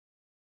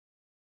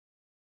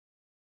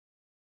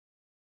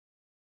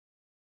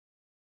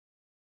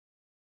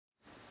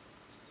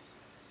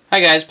Hi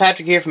guys,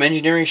 Patrick here from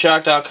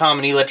EngineeringShock.com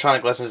and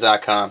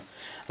electroniclessons.com.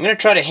 I'm going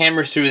to try to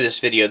hammer through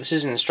this video. This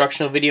is an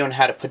instructional video on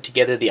how to put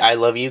together the I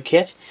Love You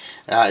kit.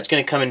 It's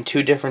going to come in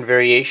two different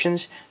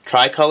variations,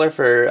 tricolor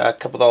for a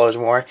couple dollars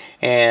more,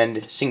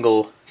 and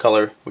single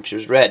color, which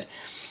is red.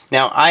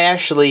 Now, I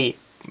actually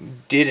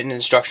did an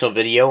instructional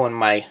video when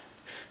my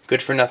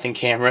good-for-nothing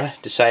camera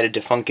decided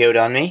to funk out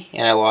on me,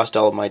 and I lost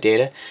all of my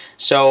data.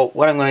 So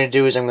what I'm going to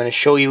do is I'm going to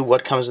show you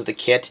what comes with the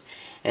kit,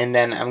 and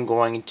then I'm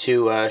going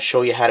to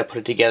show you how to put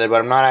it together, but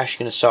I'm not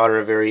actually going to solder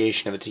a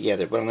variation of it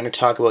together, but I'm going to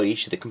talk about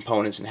each of the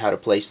components and how to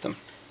place them.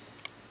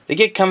 The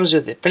kit comes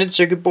with a printed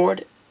circuit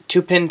board,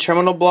 2-pin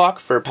terminal block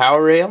for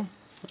power rail,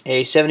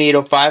 a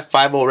 7805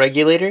 5-volt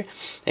regulator,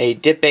 a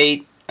DIP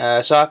 8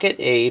 socket,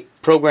 a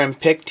program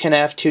PIC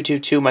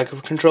 10F222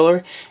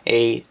 microcontroller,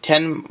 a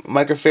 10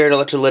 microfarad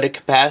electrolytic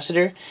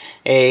capacitor,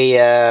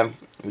 a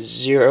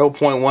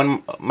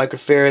 0.1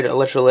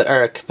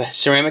 microfarad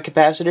ceramic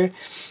capacitor,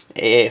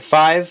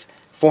 5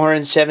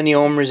 470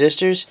 ohm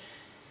resistors,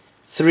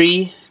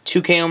 3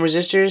 2K ohm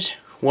resistors,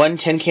 1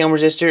 10K ohm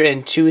resistor,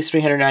 and 2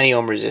 390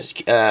 ohm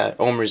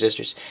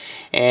resistors,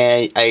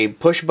 and a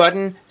push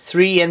button,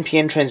 3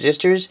 NPN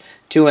transistors,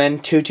 2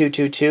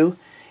 N2222,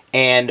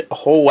 and a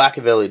whole whack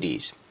of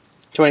LEDs,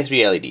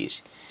 23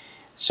 LEDs.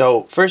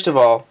 So first of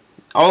all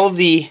of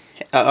the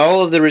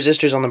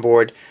resistors on the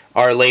board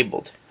are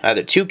labeled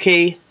either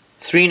 2K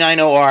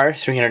 390R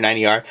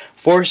 390R,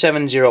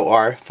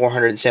 470R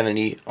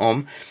 470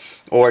 ohm,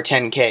 or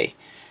 10K.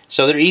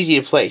 So they're easy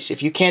to place.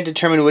 If you can't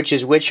determine which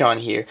is which on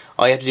here,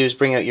 all you have to do is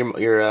bring out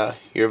your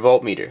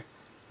voltmeter,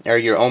 or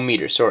your ohm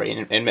meter, sorry,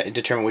 and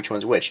determine which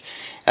one's which.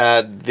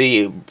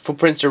 The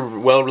footprints are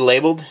well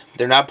labeled.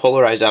 They're not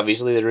polarized,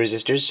 obviously, the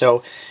resistors.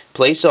 So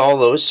place all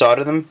those,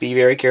 solder them, be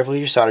very careful with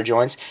your solder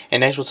joints,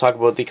 and next we'll talk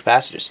about the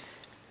capacitors.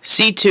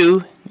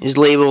 C2 is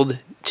labeled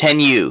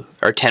 10U,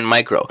 or 10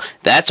 micro.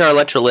 That's our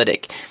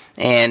electrolytic,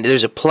 and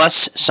there's a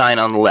plus sign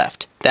on the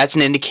left. That's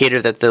an indicator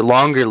that the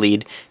longer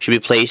lead should be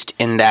placed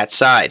in that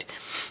side.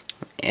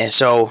 And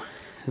so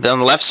on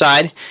the left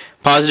side,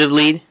 positive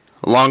lead,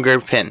 longer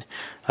pin.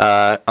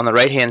 On the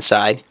right hand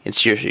side,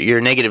 it's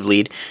your negative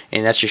lead,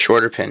 and that's your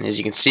shorter pin. As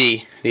you can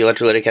see, the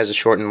electrolytic has a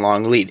short and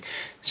long lead.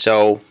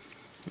 So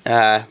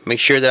make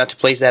sure not to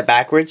place that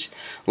backwards.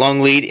 Long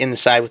lead in the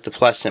side with the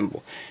plus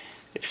symbol.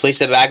 If you place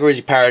that backwards,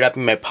 you power it up,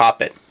 you might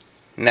pop it,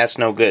 and that's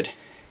no good.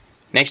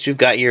 Next, we've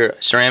got your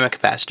ceramic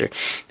capacitor.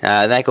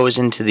 That goes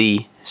into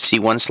the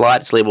C1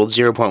 slot. It's labeled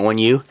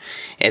 0.1U.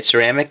 It's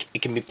ceramic.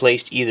 It can be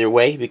placed either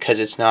way because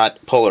it's not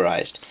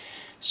polarized.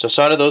 So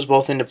solder those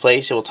both into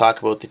place, and we'll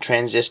talk about the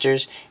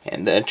transistors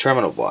and the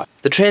terminal block.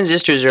 The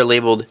transistors are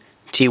labeled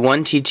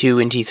T1,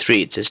 T2, and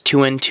T3. It says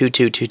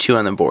 2N2222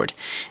 on the board.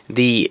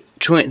 The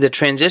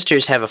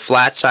transistors have a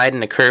flat side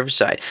and a curved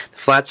side. The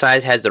flat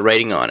side has the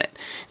writing on it.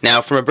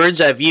 Now, from a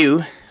bird's eye view,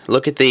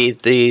 look at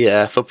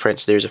the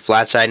footprints. There's a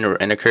flat side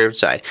and a curved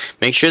side.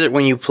 Make sure that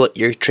when you put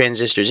your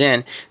transistors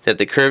in, that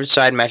the curved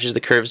side matches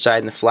the curved side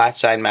and the flat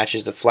side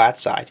matches the flat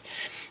side.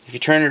 If you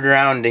turn it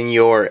around, then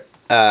your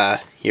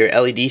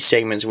LED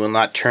segments will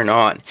not turn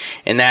on,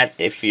 and that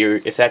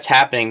if that's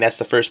happening, that's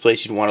the first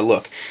place you'd want to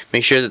look.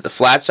 Make sure that the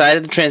flat side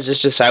of the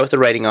transistor, side with the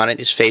writing on it,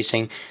 is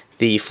facing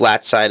the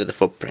flat side of the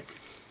footprint.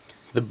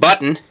 The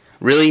button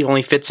really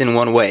only fits in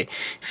one way.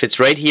 It fits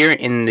right here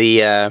in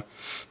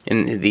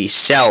the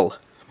cell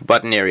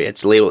button area.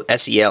 It's labeled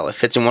SEL. It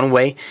fits in one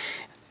way.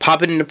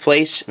 Pop it into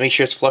place. Make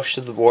sure it's flush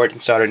to the board and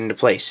solder it into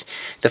place.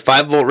 The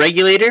 5-volt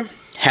regulator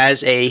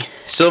has a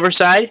silver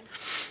side.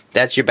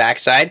 That's your back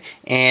side,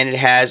 and it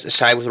has a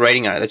side with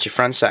writing on it. That's your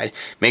front side.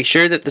 Make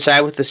sure that the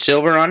side with the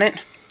silver on it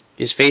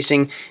is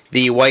facing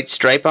the white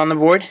stripe on the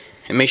board,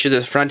 and make sure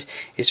that the front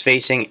is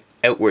facing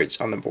outwards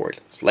on the board,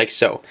 like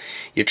so.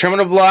 Your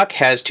terminal block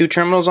has 2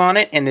 terminals on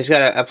it, and it's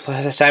got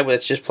a side where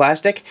it's just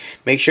plastic.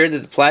 Make sure that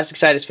the plastic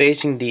side is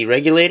facing the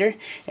regulator,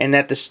 and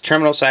that the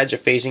terminal sides are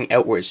facing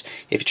outwards.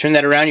 If you turn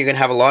that around, you're going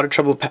to have a lot of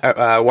trouble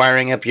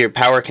wiring up your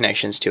power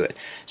connections to it.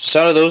 So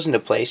solder those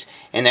into place,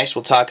 and next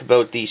we'll talk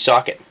about the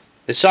socket.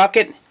 The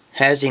socket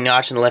has a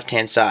notch on the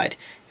left-hand side.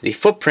 The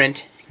footprint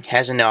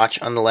has a notch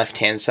on the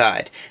left-hand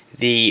side.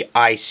 The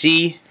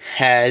IC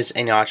has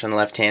a notch on the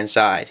left-hand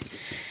side.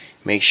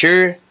 Make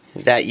sure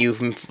that you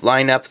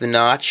line up the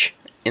notch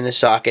in the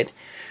socket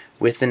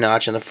with the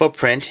notch on the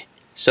footprint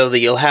so that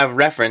you'll have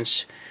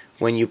reference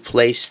when you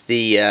place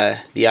the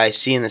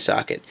IC in the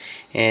socket.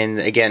 And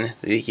again,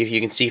 if you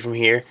can see from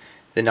here,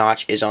 the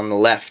notch is on the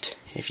left.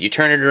 If you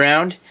turn it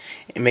around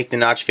and make the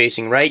notch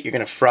facing right, you're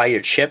going to fry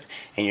your chip,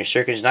 and your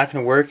circuit is not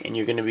going to work, and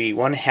you're going to be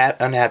one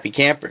unhappy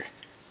camper.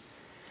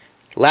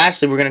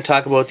 Lastly, we're going to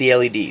talk about the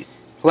LEDs.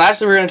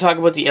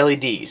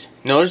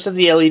 Notice that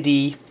the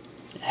LED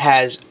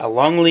has a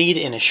long lead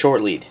and a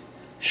short lead.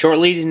 Short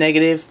lead is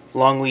negative,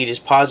 long lead is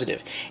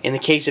positive. In the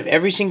case of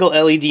every single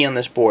LED on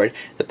this board,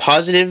 the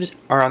positives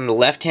are on the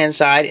left hand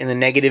side and the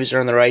negatives are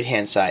on the right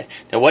hand side.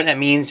 Now what that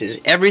means is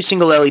every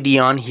single LED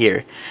on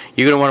here,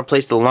 you're going to want to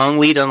place the long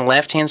lead on the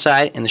left hand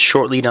side and the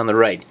short lead on the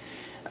right.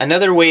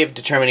 Another way of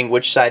determining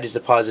which side is the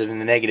positive and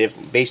the negative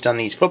based on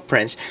these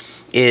footprints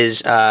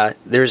is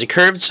there's a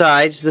curved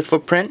side to the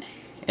footprint,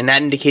 and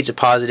that indicates a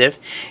positive,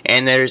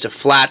 and there's a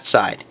flat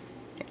side,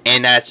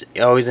 and that's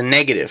always a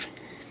negative.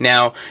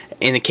 Now,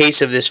 in the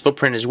case of this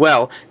footprint as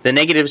well, the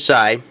negative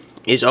side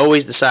is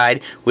always the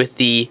side with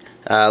the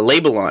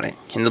label on it,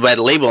 and by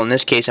the label in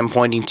this case I'm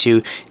pointing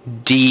to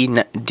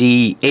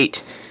D8.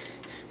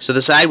 So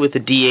the side with the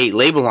D8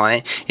 label on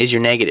it is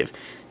your negative.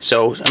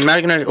 So I'm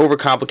not going to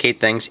overcomplicate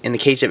things. In the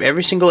case of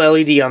every single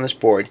LED on this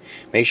board,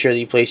 make sure that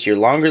you place your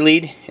longer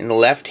lead in the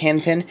left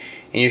hand pin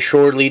and your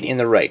shorter lead in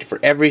the right for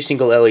every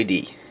single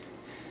LED.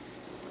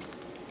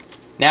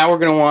 Now we're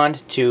going to want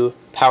to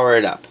power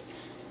it up.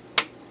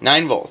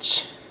 9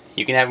 volts.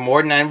 You can have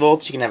more than 9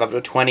 volts, you can have up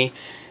to 20.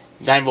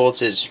 9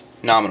 volts is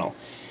nominal.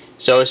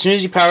 So as soon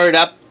as you power it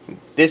up,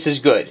 this is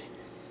good.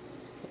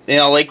 In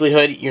all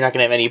likelihood, you're not going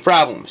to have any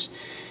problems.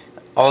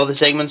 All the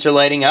segments are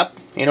lighting up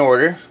in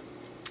order.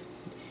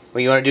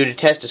 What you want to do to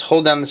test is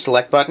hold down the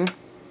select button,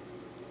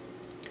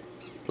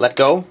 let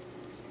go,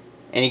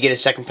 and you get a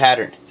second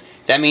pattern.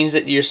 That means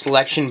that your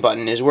selection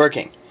button is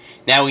working.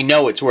 Now we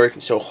know it's working,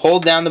 so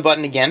hold down the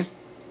button again.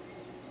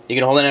 You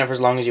can hold it down for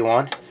as long as you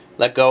want,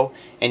 let go,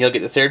 and you'll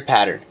get the third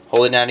pattern.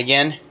 Hold it down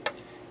again,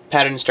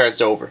 pattern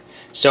starts over.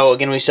 So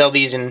again, we sell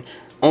these in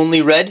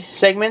only red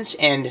segments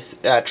and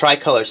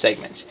tricolor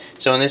segments.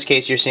 So in this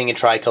case, you're seeing a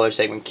tricolor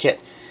segment kit.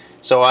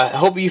 So I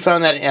hope you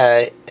found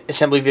that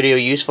assembly video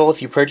useful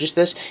if you purchased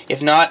this.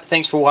 If not,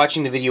 thanks for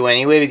watching the video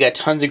anyway. We got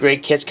tons of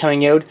great kits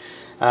coming out.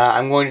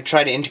 I'm going to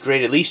try to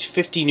integrate at least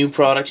 50 new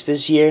products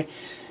this year.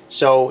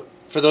 So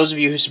for those of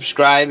you who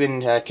subscribe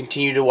and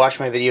continue to watch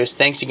my videos,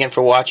 thanks again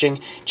for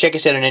watching. Check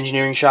us out on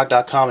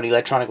engineeringshock.com and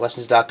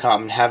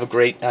electroniclessons.com, and have a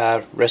great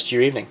rest of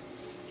your evening.